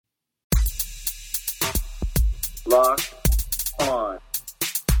Locked on.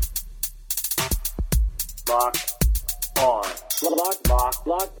 Locked on. Locked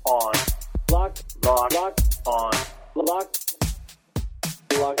on. Locked on.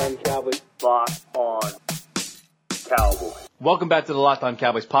 Locked on Cowboys. Locked on Cowboys. Welcome back to the Locked On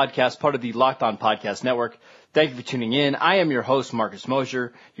Cowboys podcast, part of the Locked On Podcast Network. Thank you for tuning in. I am your host, Marcus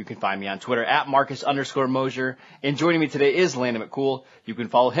Mosher. You can find me on Twitter at Marcus_Mosher. And joining me today is Landon McCool. You can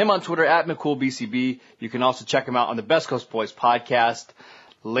follow him on Twitter at McCoolBCB. You can also check him out on the Best Coast Boys podcast.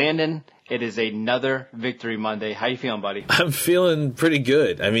 Landon, it is another Victory Monday. How you feeling, buddy? I'm feeling pretty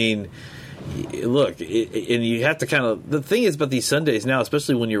good. I mean, look, and you have to kind of, the thing is about these Sundays now,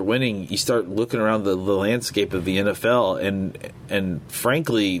 especially when you're winning, you start looking around the landscape of the NFL, and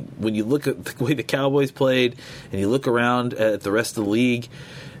frankly, when you look at the way the Cowboys played, and you look around at the rest of the league,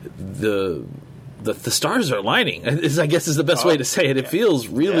 the stars are aligning, I guess is the best way to say it. It feels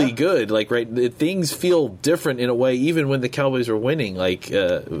really good. Like, right, things feel different in a way, even when the Cowboys are winning. Like,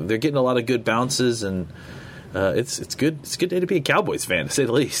 they're getting a lot of good bounces, and it's good. It's a good day to be a Cowboys fan, to say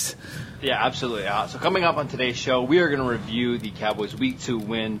the least. Yeah, absolutely. So coming up on today's show, we are going to review the Cowboys' Week 2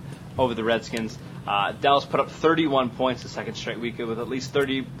 win over the Redskins. Dallas put up 31 points the second straight week with at least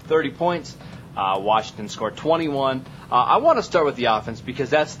 30 points. Washington scored 21. I want to start with the offense because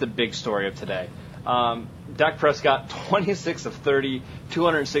that's the big story of today. Dak Prescott, 26 of 30,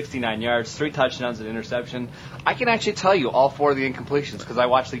 269 yards, 3 touchdowns and interception. I can actually tell you all 4 of the incompletions because I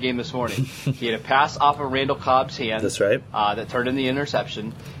watched the game this morning. He had a pass off of Randall Cobb's hand. That's right. That turned in the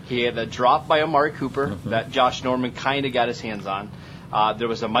interception. He had a drop by Amari Cooper that Josh Norman kind of got his hands on. There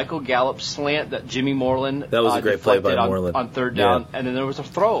was a Michael Gallup slant that Jimmy Moreland that was a great play by Moreland on third down, and then there was a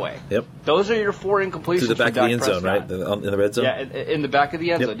throwaway. Yep. Those are your 4 incompletions to the back of the end zone, right? In the red zone. Yeah, in the back of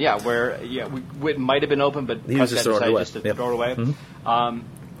the end zone. Yeah, where it might have been open, but he was just decided away. Just to throw it away.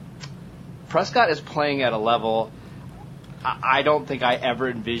 Prescott is playing at a level I don't think I ever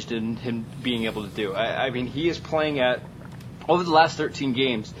envisioned him being able to do. I mean, he is playing at, over the last 13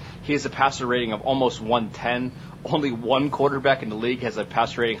 games, he has a passer rating of almost 110. Only one quarterback in the league has a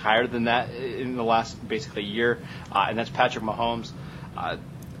passer rating higher than that in the last basically year, and that's Patrick Mahomes.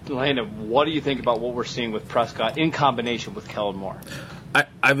 Landon, what do you think about what we're seeing with Prescott in combination with Kellen Moore?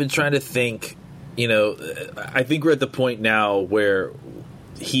 I've been trying to think, I think we're at the point now where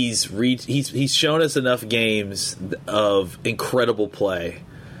he's shown us enough games of incredible play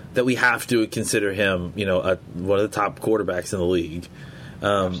that we have to consider him, one of the top quarterbacks in the league.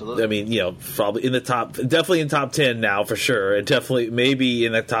 Absolutely. I mean, probably in the top, definitely in top 10 now for sure, and definitely maybe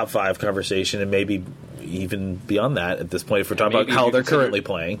in the top 5 conversation, and maybe even beyond that at this point if we're talking about how they're currently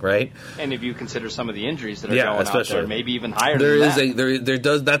playing, right? And if you consider some of the injuries that are going especially out there, maybe even higher than that. There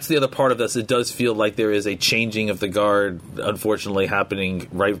does. That's the other part of this. It does feel like there is a changing of the guard, unfortunately, happening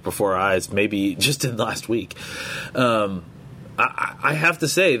right before our eyes, maybe just in the last week. I have to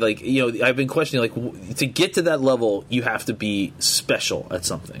say, I've been questioning, to get to that level, you have to be special at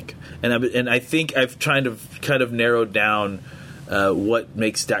something, and I think I've kind of narrowed down what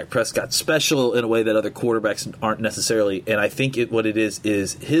makes Dak Prescott special in a way that other quarterbacks aren't necessarily, and I think what it is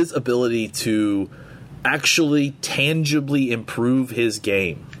his ability to actually tangibly improve his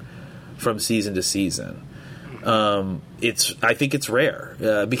game from season to season. I think it's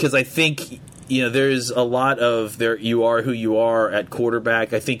rare because I think. There's a lot of you are who you are at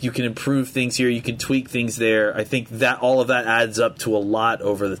quarterback. I think you can improve things here. You can tweak things there. I think that all of that adds up to a lot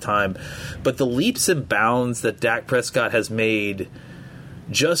over the time. But the leaps and bounds that Dak Prescott has made,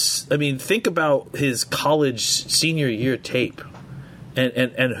 think about his college senior year tape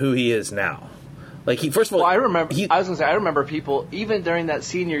and who he is now. First of all, I remember people even during that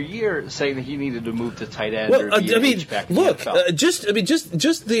senior year saying that he needed to move to tight end. Just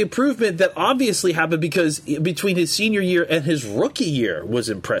the improvement that obviously happened because between his senior year and his rookie year was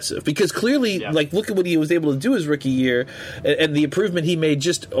impressive. Because clearly, look at what he was able to do his rookie year and the improvement he made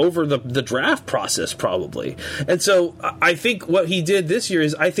just over the draft process, probably. And so I think what he did this year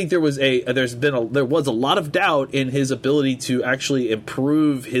is I think there was a lot of doubt in his ability to actually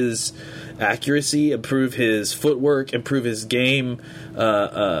improve his accuracy, improve his footwork, improve his game,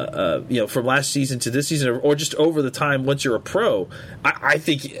 from last season to this season, or just over the time once you're a pro. I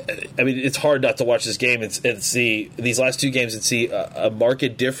think, it's hard not to watch this game and see these last 2 games and see a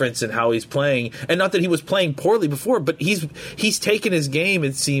marked difference in how he's playing. And not that he was playing poorly before, but he's taken his game,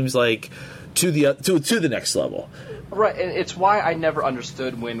 it seems like, to the next level. Right, and it's why I never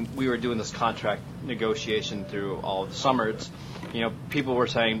understood when we were doing this contract negotiation through all of the summer. People were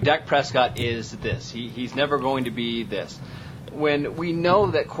saying Dak Prescott is this. He's never going to be this. When we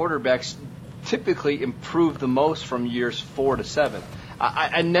know that quarterbacks typically improve the most from years 4 to 7.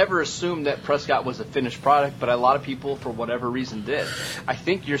 I never assumed that Prescott was a finished product, but a lot of people, for whatever reason, did. I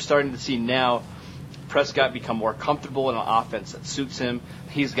think you're starting to see now Prescott become more comfortable in an offense that suits him.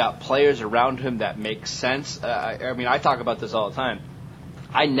 He's got players around him that make sense. I talk about this all the time.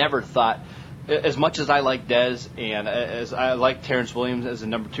 I never thought, as much as I like Dez and as I like Terrence Williams as a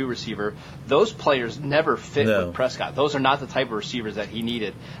number 2 receiver, those players never fit with Prescott. Those are not the type of receivers that he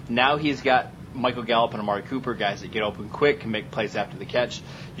needed. Now he's got Michael Gallup and Amari Cooper, guys that get open quick, can make plays after the catch.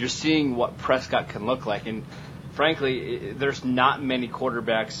 You're seeing what Prescott can look like. And frankly, there's not many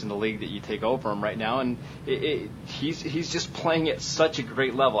quarterbacks in the league that you take over him right now, and he's just playing at such a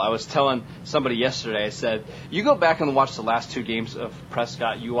great level. I was telling somebody yesterday, I said, you go back and watch the last 2 games of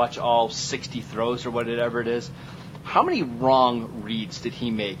Prescott, you watch all 60 throws or whatever it is. How many wrong reads did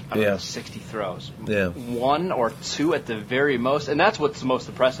he make out of those 60 throws? 1 or 2 at the very most, and that's what's most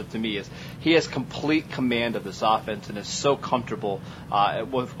impressive to me is he has complete command of this offense and is so comfortable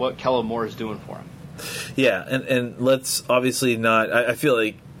with what Kellen Moore is doing for him. Yeah, and let's obviously not. I feel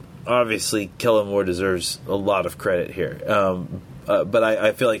like obviously Kellen Moore deserves a lot of credit here, but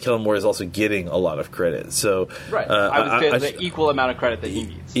I feel like Kellen Moore is also getting a lot of credit. So right, I would say the equal amount of credit that he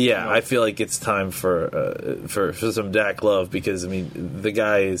needs. Yeah, I feel like it's time for some Dak love because the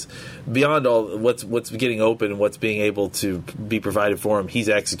guy is beyond all what's getting open and what's being able to be provided for him. He's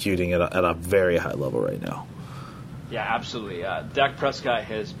executing at a very high level right now. Yeah, absolutely. Dak Prescott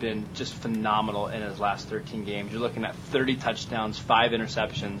has been just phenomenal in his last 13 games. You're looking at 30 touchdowns, 5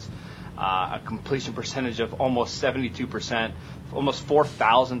 interceptions, a completion percentage of almost 72%, almost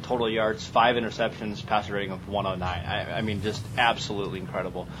 4,000 total yards, 5 interceptions, passer rating of 109. Just absolutely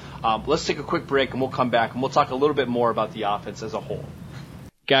incredible. Let's take a quick break, and we'll come back, and we'll talk a little bit more about the offense as a whole.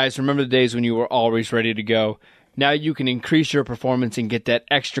 Guys, remember the days when you were always ready to go? Now you can increase your performance and get that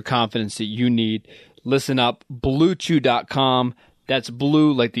extra confidence that you need. Listen up, BlueChew.com. That's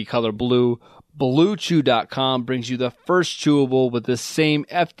blue like the color blue. BlueChew.com brings you the first chewable with the same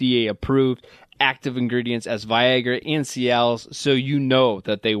FDA-approved active ingredients as Viagra and Cialis, so you know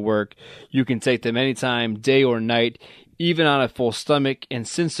that they work. You can take them anytime, day or night, even on a full stomach. And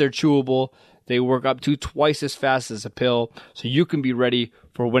since they're chewable, they work up to twice as fast as a pill, so you can be ready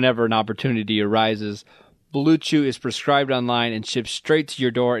for whenever an opportunity arises. Blue Chew is prescribed online and shipped straight to your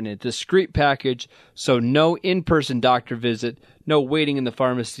door in a discreet package, so no in-person doctor visit, no waiting in the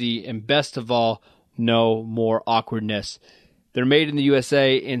pharmacy, and best of all, no more awkwardness. They're made in the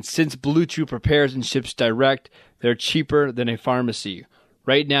USA, and since Blue Chew prepares and ships direct, they're cheaper than a pharmacy.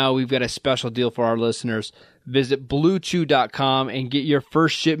 Right now, we've got a special deal for our listeners. Visit BlueChew.com and get your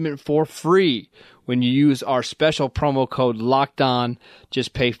first shipment for free when you use our special promo code LOCKEDON.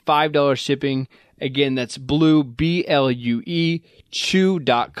 Just pay $5 shipping. Again, that's Blue, BLUE,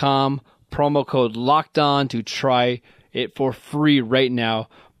 Chew.com, promo code LOCKEDON to try it for free right now.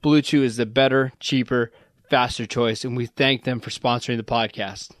 Blue Chew is the better, cheaper, faster choice, and we thank them for sponsoring the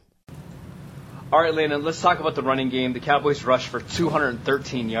podcast. All right, Landon, let's talk about the running game. The Cowboys rushed for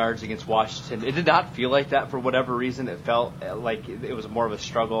 213 yards against Washington. It did not feel like that for whatever reason. It felt like it was more of a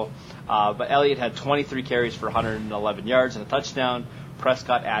struggle. But Elliott had 23 carries for 111 yards and a touchdown.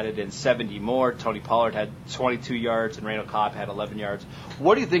 Prescott added in 70 more. Tony Pollard had 22 yards, and Randall Cobb had 11 yards.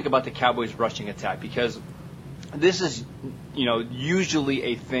 What do you think about the Cowboys' rushing attack? Because this is, usually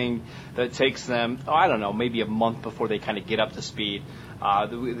a thing that takes them, maybe a month before they kind of get up to speed.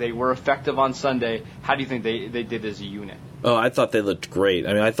 They were effective on Sunday. How do you think they did as a unit? Oh, I thought they looked great.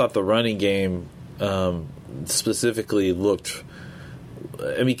 I thought the running game specifically looked.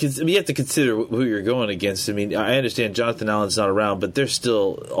 Because you have to consider who you're going against. I understand Jonathan Allen's not around, but there's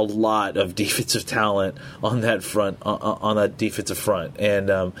still a lot of defensive talent on that front, on that defensive front. And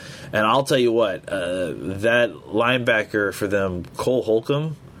I'll tell you what, that linebacker for them, Cole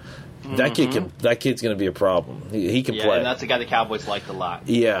Holcomb, that kid's going to be a problem. He can play. And that's a guy the Cowboys liked a lot.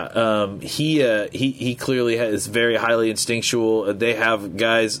 Yeah, he clearly is very highly instinctual. They have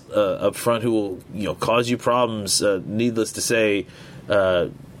guys up front who will cause you problems. Needless to say.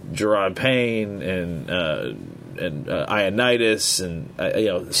 Gerard Payne and Ioannidis and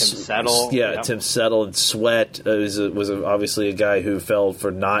Tim Settle. Tim Settle and Sweat was obviously a guy who fell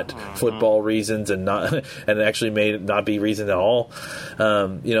for not football reasons and actually may not be reason at all.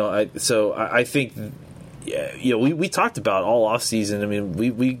 I think. We talked about all offseason.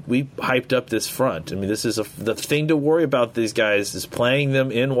 We hyped up this front. This is the thing to worry about. These guys is playing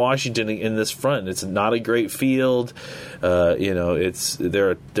them in Washington in this front. It's not a great field.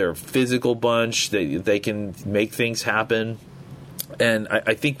 They're a physical bunch. They can make things happen. And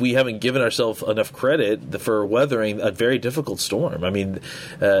I think we haven't given ourselves enough credit for weathering a very difficult storm. I mean,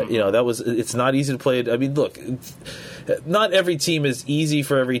 it's not easy to play. I mean, look, not every team is easy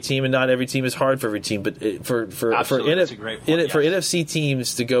for every team, and not every team is hard for every team. But for NFC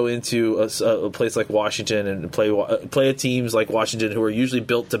teams to go into a place like Washington and play a teams like Washington who are usually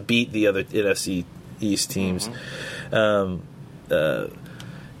built to beat the other NFC East teams, I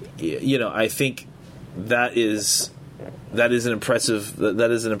think that is an impressive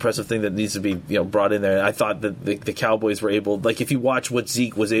thing that needs to be brought in there. And I thought that the Cowboys were able, like, if you watch what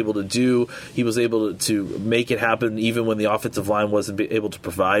Zeke was able to do, he was able to make it happen even when the offensive line wasn't able to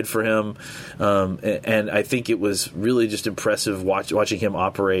provide for him. And I think it was really just impressive watching him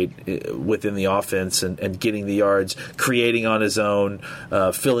operate within the offense and getting the yards, creating on his own,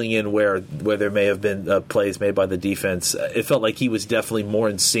 filling in where there may have been plays made by the defense. It felt like he was definitely more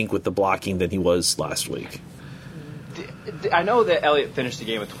in sync with the blocking than he was last week. I know that Elliott finished the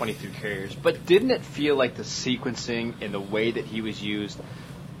game with 23 carries, but didn't it feel like the sequencing and the way that he was used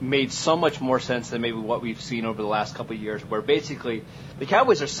made so much more sense than maybe what we've seen over the last couple of years, where basically the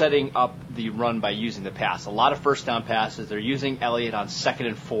Cowboys are setting up the run by using the pass. A lot of first down passes. They're using Elliott on 2nd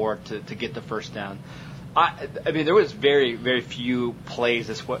and 4 to get the first down. I mean, there was very, very few plays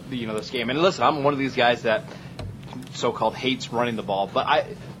this game. And listen, I'm one of these guys that so-called hates running the ball, but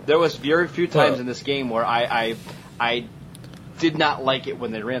there was very few times in this game where I did not like it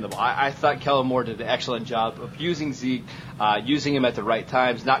when they ran the ball. I thought Kellen Moore did an excellent job of using Zeke, using him at the right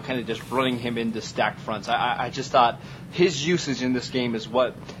times, not kind of just running him into stacked fronts. I just thought his usage in this game is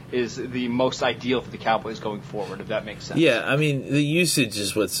what is the most ideal for the Cowboys going forward, if that makes sense. Yeah, I mean, the usage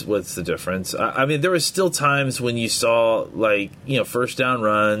is what's the difference. I mean, there were still times when you saw, like, first down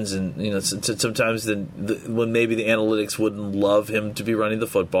runs, and sometimes when maybe the analytics wouldn't love him to be running the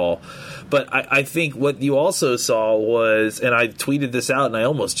football. But I think what you also saw was, and I tweeted this out and I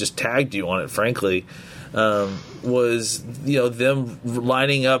almost just tagged you on it, frankly, was them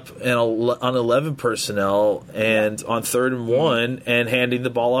lining up on 11 personnel and on 3rd and 1 and handing the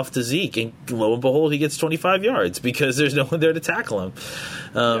ball off to Zeke, and lo and behold, he gets 25 yards because there's no one there to tackle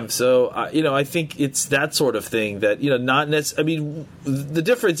him. So I think it's that sort of thing that not necessarily. I mean, the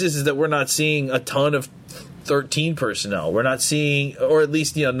difference is that we're not seeing a ton of 13 personnel. We're not seeing, or at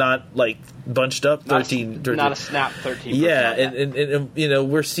least not like bunched up 13. Not a snap 13. Yeah,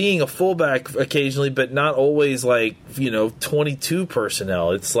 and we're seeing a fullback occasionally, but not always like 22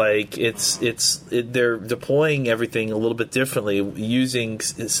 personnel. It's like they're deploying everything a little bit differently, using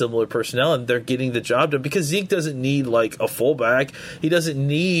similar personnel, and they're getting the job done because Zeke doesn't need like a fullback. He doesn't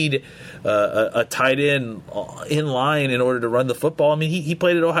need a tight end in line in order to run the football. I mean, he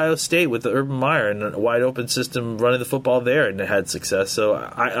played at Ohio State with the Urban Meyer and a wide open system running the football there and had success. So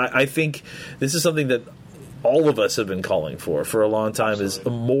I think this is something that all of us have been calling for a long time.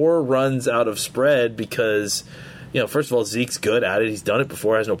 Absolutely. Is more runs out of spread because, first of all, Zeke's good at it. He's done it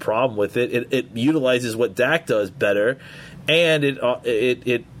before, has no problem with it. It utilizes what Dak does better, and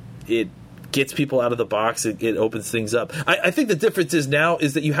it gets people out of the box. It opens things up. I think the difference is now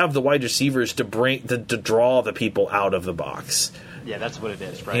is that you have the wide receivers to draw the people out of the box. Yeah, that's what it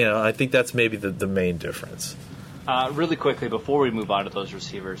is, right? I think that's maybe the main difference. Really quickly, before we move on to those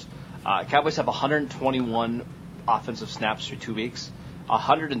receivers, Cowboys have 121 offensive snaps through 2 weeks.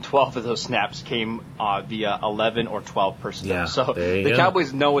 112 of those snaps came via 11 or 12 personnel. Yeah, so the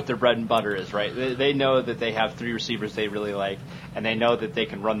Cowboys know what their bread and butter is, right? They know that they have 3 receivers they really like, and they know that they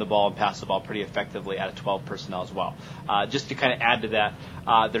can run the ball and pass the ball pretty effectively out of 12 personnel as well. Just to kind of add to that,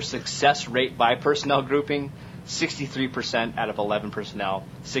 their success rate by personnel grouping, 63% out of 11 personnel,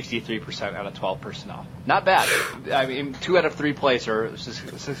 63% out of 12 personnel. Not bad. I mean, 2 out of 3 plays are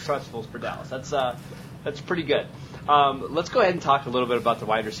successful for Dallas. That's pretty good. Let's go ahead and talk a little bit about the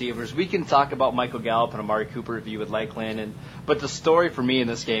wide receivers. We can talk about Michael Gallup and Amari Cooper if you would like, Landon. But the story for me in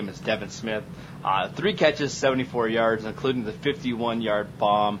this game is Devin Smith. 3 catches, 74 yards, including the 51-yard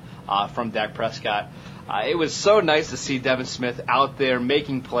bomb from Dak Prescott. It was so nice to see Devin Smith out there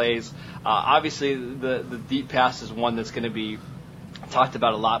making plays. Obviously, the deep pass is one that's going to be talked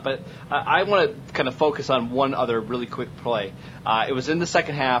about a lot, but I want to kind of focus on one other really quick play. It was in the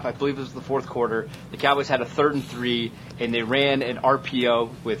second half. I believe it was the fourth quarter. The Cowboys had a 3rd and 3, and they ran an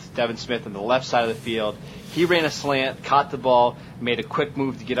RPO with Devin Smith on the left side of the field. He ran a slant, caught the ball, made a quick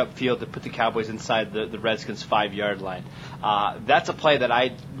move to get upfield to put the Cowboys inside the Redskins' 5-yard line. That's a play that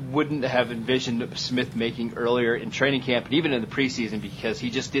I wouldn't have envisioned Smith making earlier in training camp and even in the preseason because he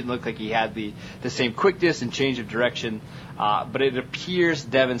just didn't look like he had the same quickness and change of direction. But it appears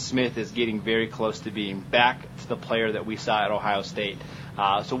Devin Smith is getting very close to being back to the player that we saw at Ohio State.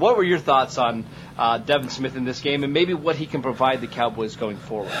 So what were your thoughts on Devin Smith in this game and maybe what he can provide the Cowboys going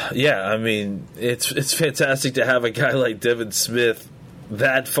forward? Yeah, I mean, it's fantastic to have a guy like Devin Smith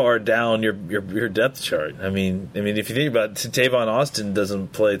that far down your depth chart. I mean, if you think about it, Tavon Austin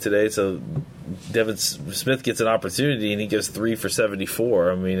doesn't play today, so Devin Smith gets an opportunity and he goes 3 for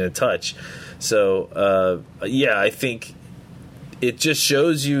 74. I mean, a touch. So I think it just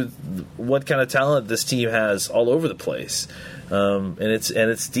shows you what kind of talent this team has all over the place. And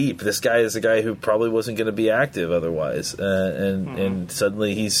it's deep. This guy is a guy who probably wasn't going to be active otherwise, and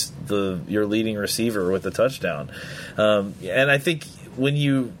suddenly he's your leading receiver with a touchdown. And I think when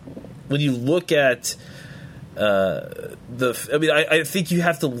you look at I think you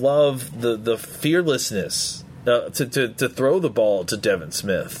have to love the fearlessness to throw the ball to Devin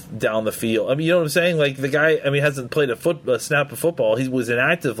Smith down the field. I mean, you know what I'm saying? Like, the guy, hasn't played a snap of football. He was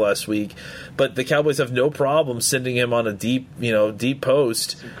inactive last week, but the Cowboys have no problem sending him on a deep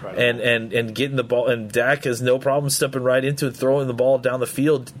post and getting the ball. And Dak has no problem stepping right into it, throwing the ball down the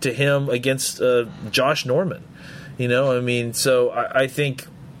field to him against Josh Norman. So I think,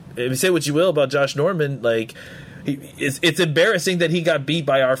 if you say what you will about Josh Norman, like, it's embarrassing that he got beat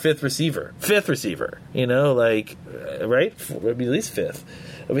by our fifth receiver, right? At least fifth.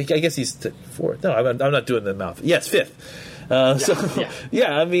 I guess he's fourth. No, I'm not doing the mouth. Yes, fifth. It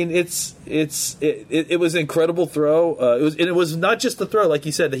was an incredible throw. It was not just the throw, like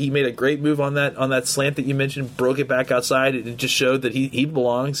you said, that he made a great move on that slant that you mentioned, broke it back outside. It just showed that he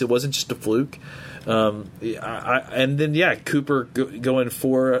belongs. It wasn't just a fluke. Cooper going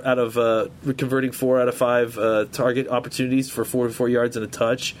converting 4 out of 5 target opportunities for 44 yards and a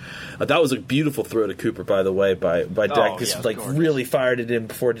touch. That was a beautiful throw to Cooper, by the way, by Dak. Just really fired it in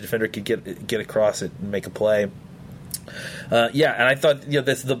before the defender could get across it and make a play. And I thought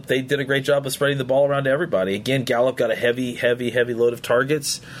they did a great job of spreading the ball around to everybody. Again, Gallup got a heavy load of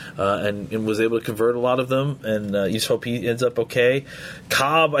targets and was able to convert a lot of them. And you just hope he ends up okay.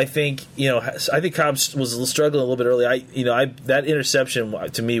 Cobb, I think Cobb was struggling a little bit early. That interception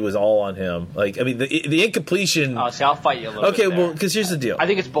to me was all on him. The incompletion. See, I'll fight you a little bit. Okay, well, because here's the deal. I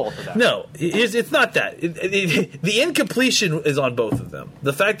think it's both of them. No, it's not that. The incompletion is on both of them.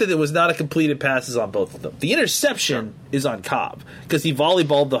 The fact that it was not a completed pass is on both of them. The interception is on Cobb because he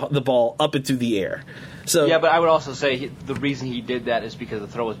volleyballed the ball up into the air. So yeah, but I would also say the reason he did that is because the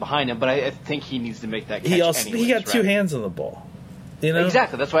throw was behind him. But I think he needs to make that catch. He got two hands on the ball.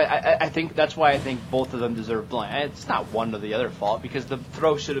 Exactly. That's why I think both of them deserve blame. It's not one or the other fault because the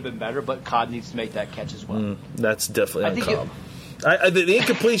throw should have been better, but Cobb needs to make that catch as well. That's definitely on Cobb. The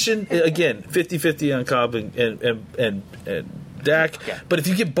incompletion again, 50-50 on Cobb and Dak. Okay. But if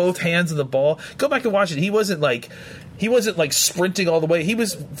you get both hands on the ball, go back and watch it. He wasn't sprinting all the way. He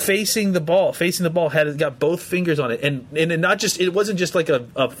was facing the ball, got both fingers on it, and it wasn't just like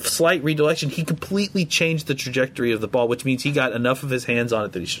a slight redirection. He completely changed the trajectory of the ball, which means he got enough of his hands on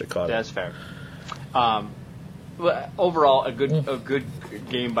it that he should have caught it. That's fair. Overall, a good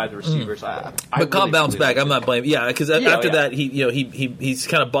game by the receivers. But Cobb bounced back. I'm not blaming. Yeah, because after that, he's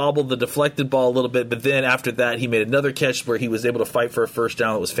kind of bobbled the deflected ball a little bit. But then after that, he made another catch where he was able to fight for a first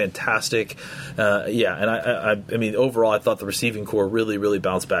down. It was fantastic. Overall, I thought the receiving core really, really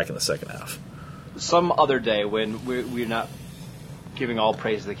bounced back in the second half. Some other day when we're not giving all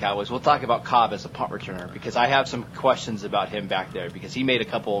praise to the Cowboys, we'll talk about Cobb as a punt returner because I have some questions about him back there because he made a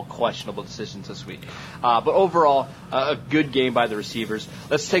couple questionable decisions this week. But overall, a good game by the receivers.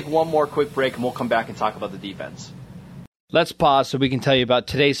 Let's take one more quick break and we'll come back and talk about the defense. Let's pause so we can tell you about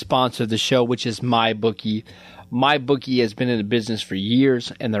today's sponsor of the show, which is MyBookie. MyBookie has been in the business for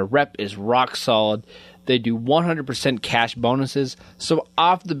years and their rep is rock solid. They do 100% cash bonuses, so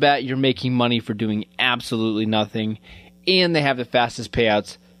off the bat you're making money for doing absolutely nothing. And they have the fastest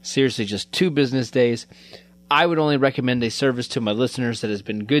payouts, seriously, just 2 business days. I would only recommend a service to my listeners that has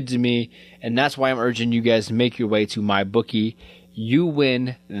been good to me, and that's why I'm urging you guys to make your way to MyBookie. You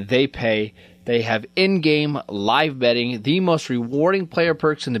win, they pay. They have in-game live betting, the most rewarding player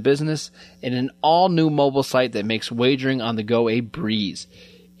perks in the business, and an all-new mobile site that makes wagering on the go a breeze.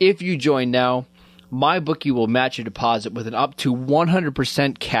 If you join now, MyBookie will match your deposit with an up to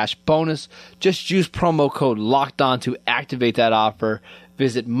 100% cash bonus. Just use promo code LOCKEDON to activate that offer.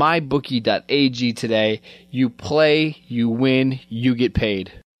 Visit mybookie.ag today. You play, you win, you get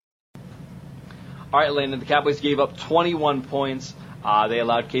paid. All right, Landon, the Cowboys gave up 21 points. They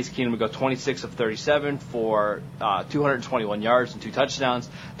allowed Case Keenum to go 26 of 37 for 221 yards and 2 touchdowns.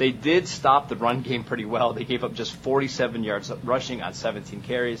 They did stop the run game pretty well. They gave up just 47 yards rushing on 17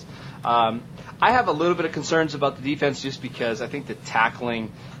 carries. I have a little bit of concerns about the defense just because I think the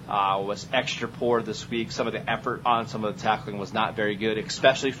tackling was extra poor this week. Some of the effort on some of the tackling was not very good,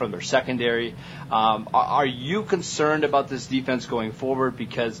 especially from their secondary. Are you concerned about this defense going forward?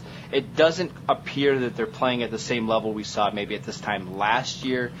 Because it doesn't appear that they're playing at the same level we saw maybe at this time last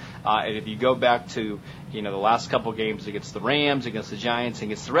year. And if you go back to the last couple games against the Rams, against the Giants,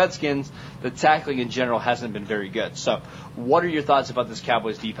 against the Redskins, the tackling in general hasn't been very good. So what are your thoughts about this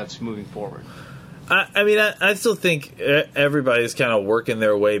Cowboys defense moving forward? I still think everybody's kind of working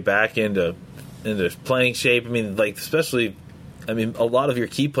their way back into playing shape. Especially, a lot of your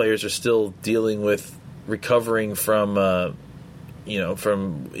key players are still dealing with recovering from,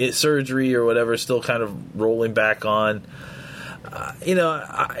 from surgery or whatever, still kind of rolling back on.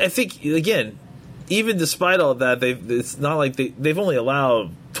 I think, again, even despite all of that, it's not like they've only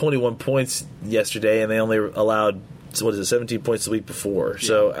allowed 21 points yesterday, and they only allowed 17 points the week before.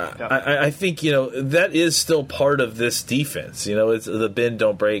 So I think that is still part of this defense. It's the bend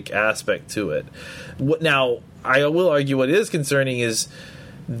don't break aspect to it. Now I will argue what is concerning is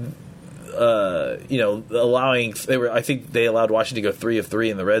allowing. I think they allowed Washington to go 3 of 3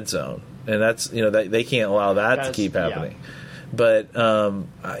 in the red zone, and that's that they can't allow that to keep happening. Yeah. But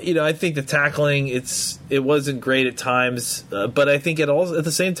I think the tackling it wasn't great at times, but I think at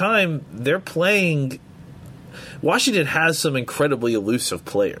the same time they're playing. Washington has some incredibly elusive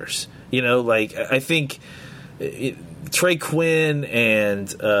players. I think Trey Quinn and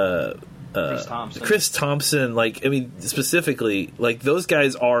Chris Thompson. Specifically, those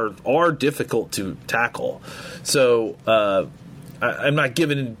guys are difficult to tackle. So I'm not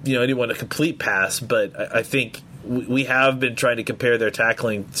giving anyone a complete pass, but I think we have been trying to compare their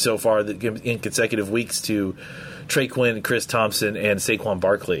tackling so far in consecutive weeks to Trey Quinn, Chris Thompson, and Saquon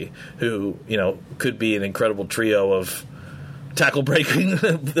Barkley, who could be an incredible trio of tackle breaking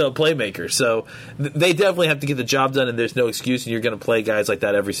playmakers. So they definitely have to get the job done, and there's no excuse, and you're going to play guys like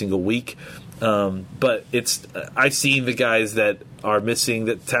that every single week. But I've seen the guys that are missing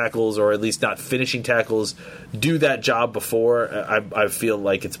the tackles, or at least not finishing tackles, do that job before. I feel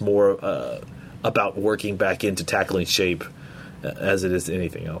like it's more about working back into tackling shape as it is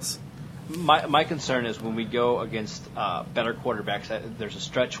anything else. My concern is when we go against better quarterbacks, there's a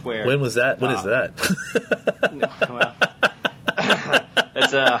stretch where... When was that? When is that?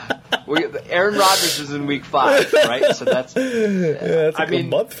 Aaron Rodgers is in week 5, right? So that's a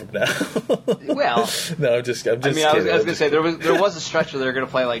month from now. Well, no, I'm just. I was going to say there was a stretch where they were going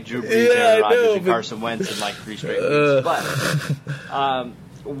to play like Drew Brees, Aaron Rodgers, and Carson Wentz in 3 straight weeks. But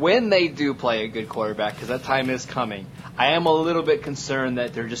when they do play a good quarterback, because that time is coming, I am a little bit concerned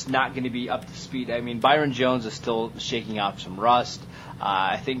that they're just not going to be up to speed. Byron Jones is still shaking off some rust.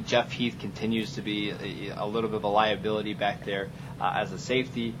 I think Jeff Heath continues to be a little bit of a liability back there as a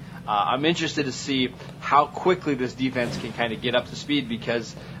safety. I'm interested to see how quickly this defense can kind of get up to speed,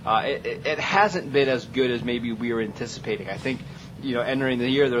 because it hasn't been as good as maybe we were anticipating. I think, entering the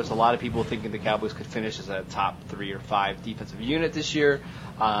year, there was a lot of people thinking the Cowboys could finish as a top 3 or 5 defensive unit this year.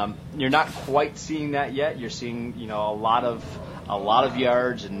 You're not quite seeing that yet. You're seeing, a lot of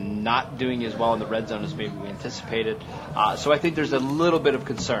yards and not doing as well in the red zone as maybe we anticipated. So I think there's a little bit of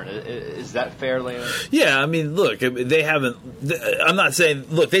concern. Is that fair, Landon? Yeah, look, they haven't. I'm not saying.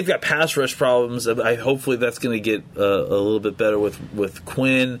 Look, they've got pass rush problems. Hopefully that's going to get a little bit better with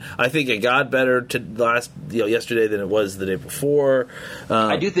Quinn. I think it got better yesterday than it was the day before.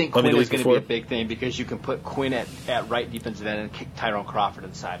 I do think Quinn is going to be a big thing, because you can put Quinn at right defensive end and kick Tyrone Crawford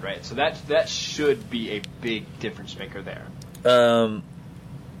inside, right? So that should be a big difference maker there. Yeah,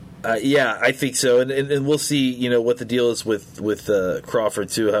 I think so, and we'll see. What the deal is with Crawford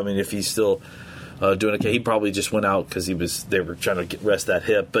too. If he's still doing okay, he probably just went out because they were trying to rest that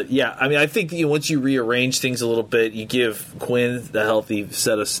hip. But yeah, I think once you rearrange things a little bit, you give Quinn the healthy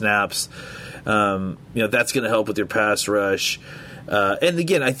set of snaps. That's going to help with your pass rush. And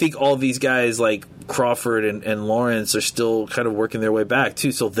again, I think all these guys like Crawford and Lawrence are still kind of working their way back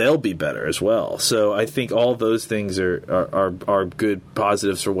too, so they'll be better as well. So I think all those things are good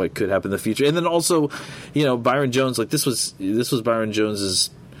positives for what could happen in the future. And then also, Byron Jones, this was Byron Jones's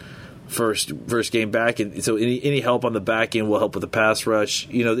first game back, and so any help on the back end will help with the pass rush.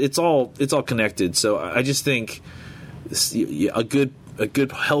 It's all connected. So I just think a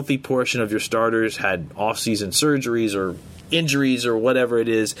good healthy portion of your starters had off-season surgeries or injuries or whatever it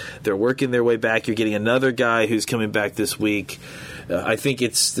is. They're working their way back. You're getting another guy who's coming back this week. I think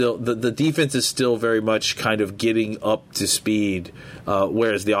it's still the defense is still very much kind of getting up to speed,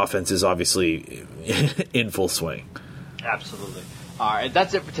 whereas the offense is obviously in full swing. Absolutely. All right,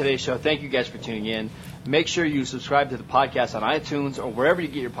 that's it for today's show. Thank you guys for tuning in. Make sure you subscribe to the podcast on iTunes or wherever you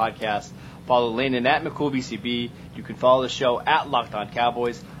get your podcasts. Follow Landon at McCoolBCB. You can follow the show at Locked On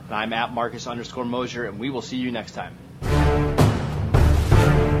Cowboys. And I'm at Marcus_Mosier, and we will see you next time.